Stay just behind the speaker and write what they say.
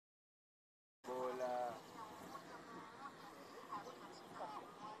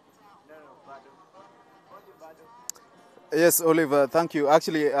Yes, Oliver, thank you.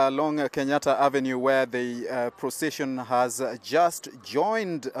 Actually, along Kenyatta Avenue, where the procession has just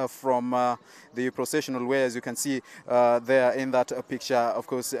joined from the processional way, as you can see there in that picture, of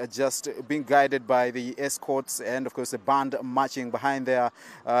course, just being guided by the escorts and, of course, the band marching behind there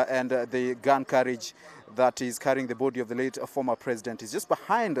and the gun carriage that is carrying the body of the late former president is just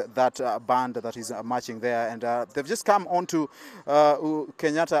behind that band that is marching there. And they've just come onto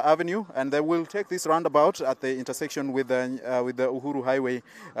Kenyatta Avenue, and they will take this roundabout at the intersection with the Uhuru Highway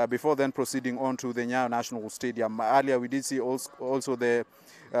before then proceeding on to the Nyayo National Stadium. Earlier, we did see also the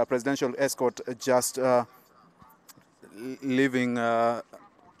presidential escort just leaving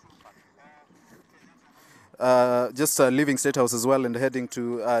leaving State House as well and heading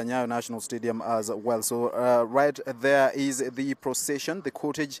to Nyayo National Stadium as well. So right there is the procession, the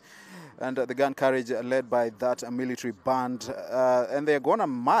cortege, and the gun carriage led by that military band. And they're going to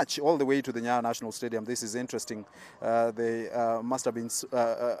march all the way to the Nyayo National Stadium. This is interesting. They must have been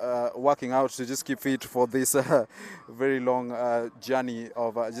working out to just keep fit for this very long journey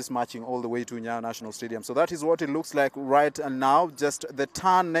of just marching all the way to Nyayo National Stadium. So that is what it looks like right now. Just the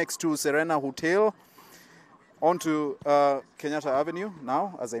turn next to Serena Hotel. Onto Kenyatta Avenue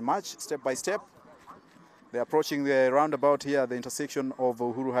now as they march step by step. They're approaching the roundabout here, the intersection of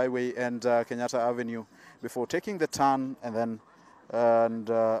Uhuru Highway and Kenyatta Avenue before taking the turn and then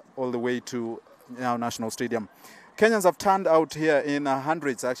all the way to Nyayo National Stadium. Kenyans have turned out here in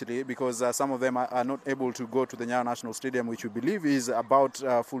hundreds actually, because some of them are not able to go to the Nyayo National Stadium, which we believe is about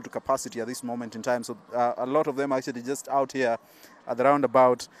full to capacity at this moment in time. So a lot of them actually just out here at the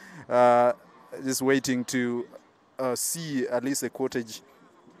roundabout just waiting to see at least the cortege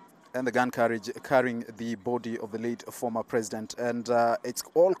and the gun carriage carrying the body of the late former president. And it's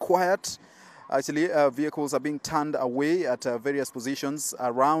all quiet. Actually, vehicles are being turned away at various positions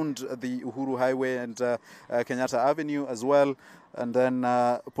around the Uhuru Highway and Kenyatta Avenue as well. And then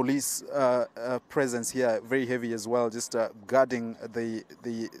police presence here, very heavy as well, just guarding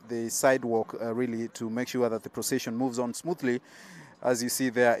the sidewalk really to make sure that the procession moves on smoothly. As you see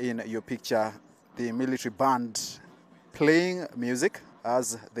there in your picture, the military band playing music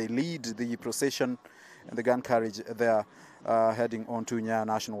as they lead the procession and the gun carriage there heading on to Nyayo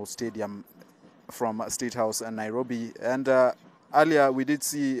National Stadium from State House and Nairobi. And earlier we did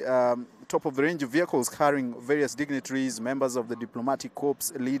see top of the range of vehicles carrying various dignitaries, members of the diplomatic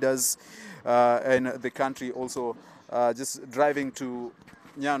corps, leaders in the country also just driving to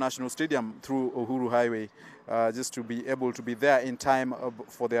Nyayo National Stadium through Uhuru Highway just to be able to be there in time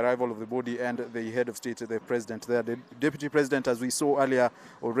for the arrival of the body and the head of state, the president there. The deputy president, as we saw earlier,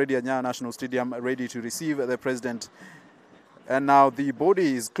 already at Nyayo National Stadium, ready to receive the president. And now the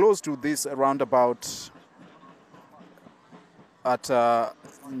body is close to this roundabout at Uhuru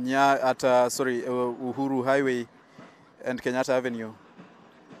Highway and Kenyatta Avenue.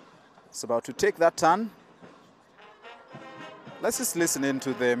 It's about to take that turn. Let's just listen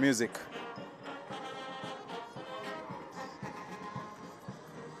into the music.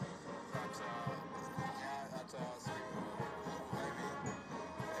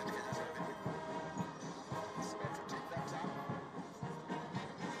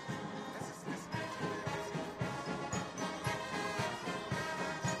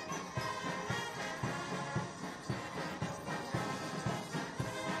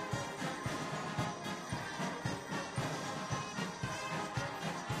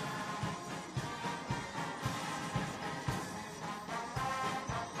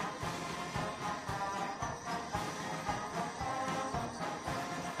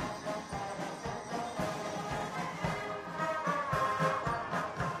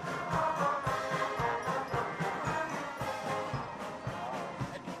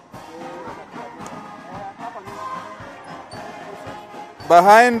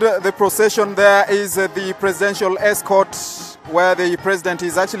 Behind the procession there is the presidential escort, where the president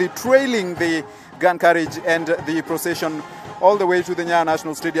is actually trailing the gun carriage and the procession all the way to the Nyayo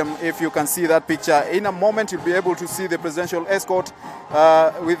National Stadium. If you can see that picture, in a moment you'll be able to see the presidential escort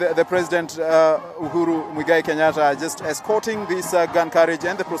with the president Uhuru Muigai Kenyatta just escorting this gun carriage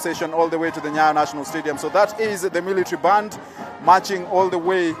and the procession all the way to the Nyayo National Stadium. So that is the military band marching all the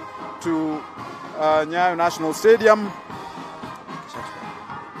way to Nyayo National Stadium.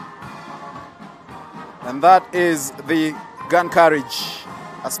 And that is the gun carriage,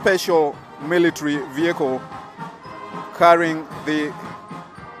 a special military vehicle carrying the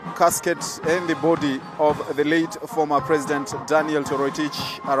casket and the body of the late former president Daniel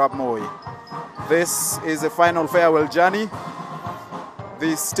Toroitich Arap Moi. This is a final farewell journey.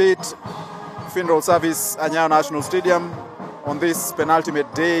 The state funeral service at Nyayo National Stadium on this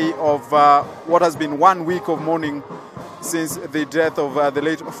penultimate day of what has been 1 week of mourning since the death of the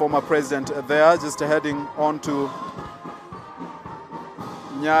late former president. They are just heading on to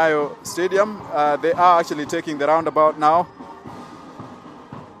Nyayo Stadium. They are actually taking the roundabout now.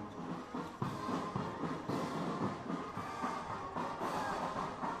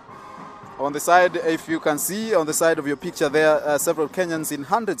 On the side, if you can see on the side of your picture there, several Kenyans in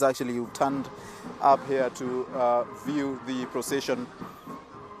hundreds actually who turned up here to view the procession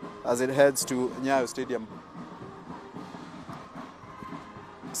as it heads to Nyayo Stadium.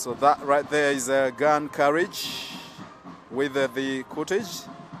 So that right there is a gun carriage with the cortege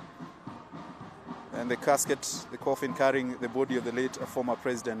and the casket, the coffin carrying the body of the late former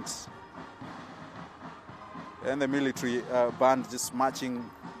president, and the military band just marching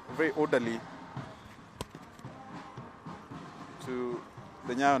very orderly to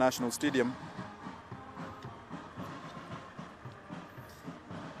the Nyayo National Stadium.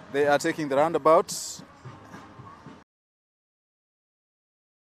 They are taking the roundabout